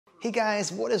Hey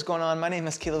guys, what is going on? My name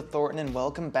is Thornton and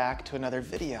welcome back to another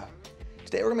video.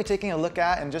 Today we're going to be taking a look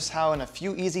at and just how in a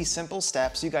few easy, simple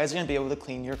steps you guys are going to be able to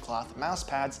clean your cloth mouse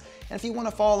pads. And if you want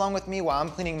to follow along with me while I'm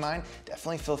cleaning mine,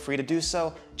 definitely feel free to do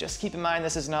so. Just keep in mind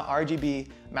this is not RGB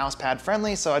mouse pad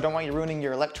friendly, so I don't want you ruining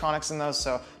your electronics in those,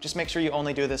 so just make sure you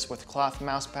only do this with cloth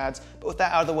mouse pads. But with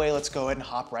that out of the way, let's go ahead and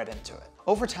hop right into it.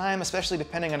 Over time, especially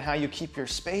depending on how you keep your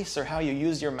space or how you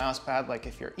use your mouse pad, like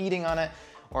if you're eating on it,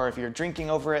 or if you're drinking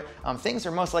over it, things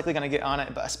are most likely gonna get on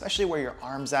it, but especially where your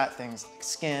arm's at, things like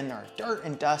skin or dirt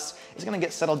and dust is gonna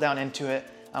get settled down into it,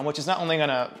 which is not only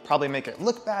gonna probably make it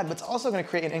look bad, but it's also gonna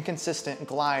create an inconsistent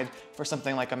glide for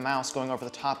something like a mouse going over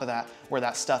the top of that, where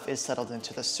that stuff is settled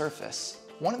into the surface.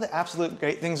 One of the absolute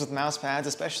great things with mouse pads,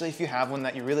 especially if you have one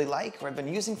that you really like or have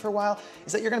been using for a while,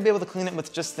 is that you're gonna be able to clean it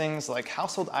with just things like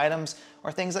household items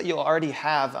or things that you'll already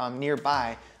have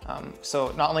nearby.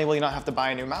 So not only will you not have to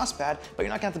buy a new mouse pad, but you're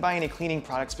not gonna have to buy any cleaning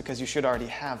products because you should already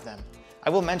have them.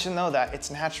 I will mention though that it's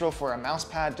natural for a mouse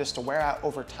pad just to wear out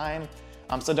over time,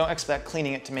 so don't expect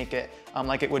cleaning it to make it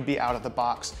like it would be out of the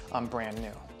box brand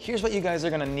new. Here's what you guys are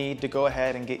gonna need to go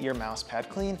ahead and get your mouse pad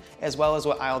clean, as well as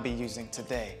what I'll be using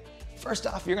today. First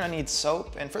off, you're gonna need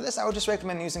soap, and for this I would just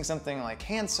recommend using something like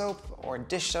hand soap or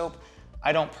dish soap.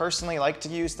 I don't personally like to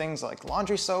use things like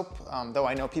laundry soap, though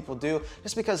I know people do,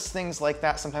 just because things like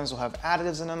that sometimes will have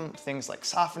additives in them, things like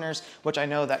softeners, which I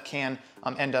know that can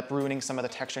end up ruining some of the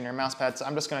texture in your mouse pad, so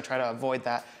I'm just gonna try to avoid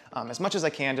that as much as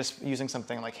I can, just using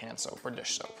something like hand soap or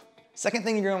dish soap. Second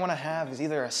thing you're gonna wanna have is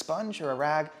either a sponge or a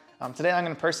rag. Today I'm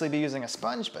gonna personally be using a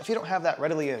sponge, but if you don't have that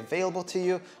readily available to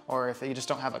you, or if you just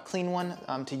don't have a clean one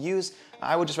to use,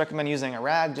 I would just recommend using a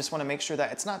rag. Just wanna make sure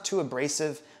that it's not too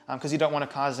abrasive, because you don't wanna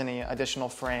cause any additional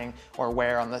fraying or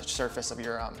wear on the surface of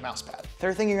your mouse pad.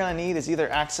 Third thing you're gonna need is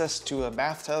either access to a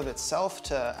bathtub itself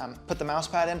to put the mouse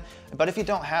pad in, but if you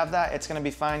don't have that, it's gonna be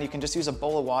fine. You can just use a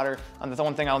bowl of water. The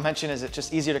one thing I'll mention is it's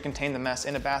just easier to contain the mess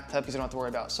in a bathtub because you don't have to worry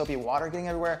about soapy water getting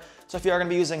everywhere. So if you are gonna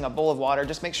be using a bowl of water,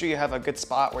 just make sure you have a good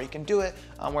spot where you can do it,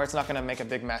 where it's not gonna make a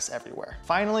big mess everywhere.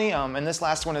 Finally, and this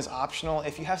last one is optional,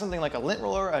 if you have something like a lint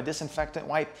roller, a disinfectant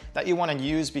wipe that you wanna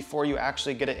use before you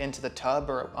actually get it into the tub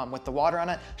or with the water on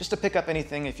it, just to pick up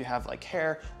anything if you have like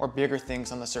hair or bigger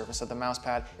things on the surface of the mouse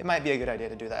pad, it might be a good idea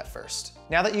to do that first.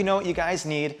 Now that you know what you guys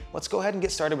need, let's go ahead and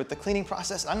get started with the cleaning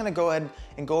process. I'm gonna go ahead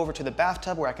and go over to the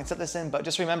bathtub where I can set this in, but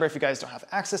just remember, if you guys don't have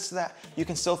access to that, you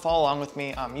can still follow along with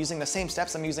me using the same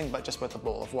steps I'm using, but just with a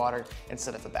bowl of water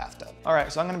instead of a bathtub. All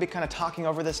right, so I'm gonna be kind of talking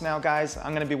over this now, guys.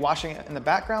 I'm gonna be watching it in the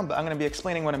background, but I'm gonna be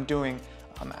explaining what I'm doing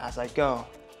as I go.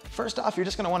 First off, you're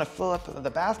just gonna wanna fill up the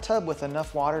bathtub with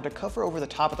enough water to cover over the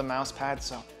top of the mouse pad,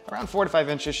 so around 4 to 5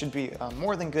 inches should be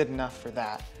more than good enough for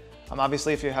that.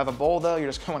 Obviously, if you have a bowl though, you're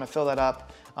just gonna wanna fill that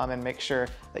up and make sure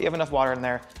that you have enough water in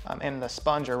there and the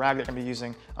sponge or rag that you're gonna be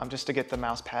using just to get the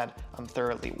mouse pad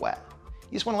thoroughly wet.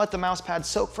 You just wanna let the mouse pad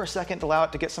soak for a second to allow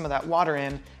it to get some of that water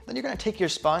in. Then you're gonna take your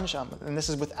sponge, and this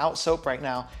is without soap right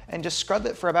now, and just scrub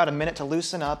it for about a minute to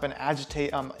loosen up and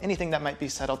agitate anything that might be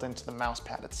settled into the mouse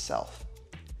pad itself.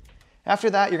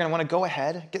 After that, you're gonna wanna go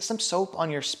ahead, get some soap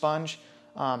on your sponge,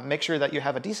 make sure that you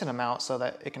have a decent amount so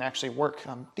that it can actually work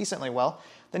decently well.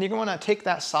 Then you're gonna wanna take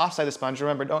that soft side of the sponge.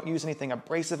 Remember, don't use anything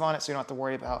abrasive on it so you don't have to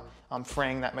worry about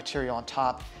fraying that material on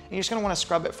top. And you're just gonna wanna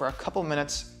scrub it for a couple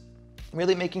minutes,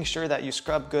 really making sure that you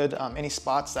scrub good any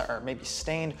spots that are maybe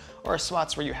stained or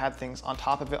spots where you had things on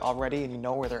top of it already and you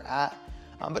know where they're at.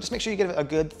 But just make sure you give it a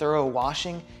good thorough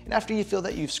washing. And after you feel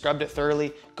that you've scrubbed it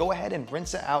thoroughly, go ahead and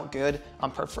rinse it out good,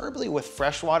 preferably with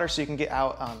fresh water so you can get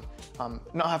out,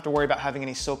 not have to worry about having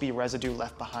any soapy residue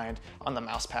left behind on the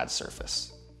mouse pad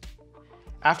surface.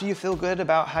 After you feel good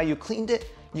about how you cleaned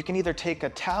it, you can either take a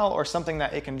towel or something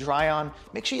that it can dry on.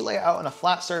 Make sure you lay it out on a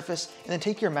flat surface and then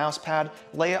take your mouse pad,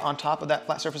 lay it on top of that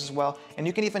flat surface as well. And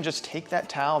you can even just take that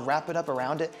towel, wrap it up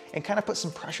around it, and kind of put some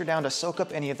pressure down to soak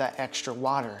up any of that extra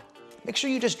water. Make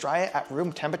sure you just dry it at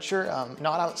room temperature,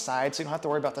 not outside, so you don't have to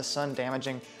worry about the sun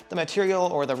damaging the material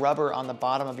or the rubber on the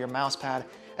bottom of your mouse pad,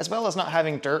 as well as not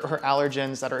having dirt or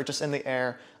allergens that are just in the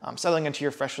air settling into your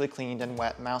freshly cleaned and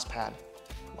wet mouse pad.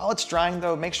 While it's drying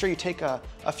though, make sure you take a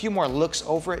few more looks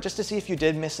over it just to see if you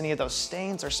did miss any of those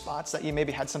stains or spots that you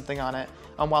maybe had something on it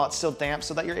while it's still damp,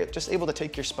 so that you're just able to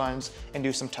take your sponge and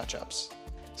do some touch-ups.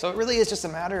 So it really is just a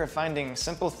matter of finding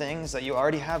simple things that you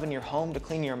already have in your home to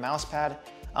clean your mouse pad.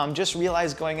 Just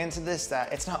realize going into this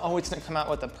that it's not always gonna come out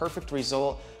with a perfect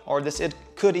result, or it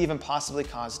could even possibly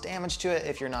cause damage to it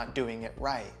if you're not doing it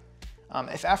right.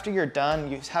 If after you're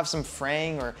done, you have some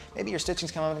fraying or maybe your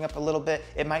stitching's coming up a little bit,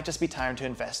 it might just be time to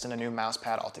invest in a new mouse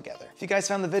pad altogether. If you guys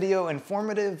found the video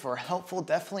informative or helpful,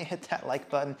 definitely hit that like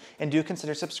button and do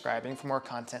consider subscribing for more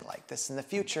content like this in the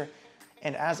future.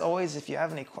 And as always, if you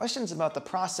have any questions about the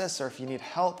process or if you need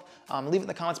help, leave it in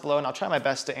the comments below and I'll try my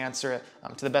best to answer it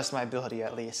to the best of my ability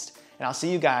at least. And I'll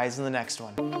see you guys in the next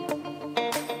one.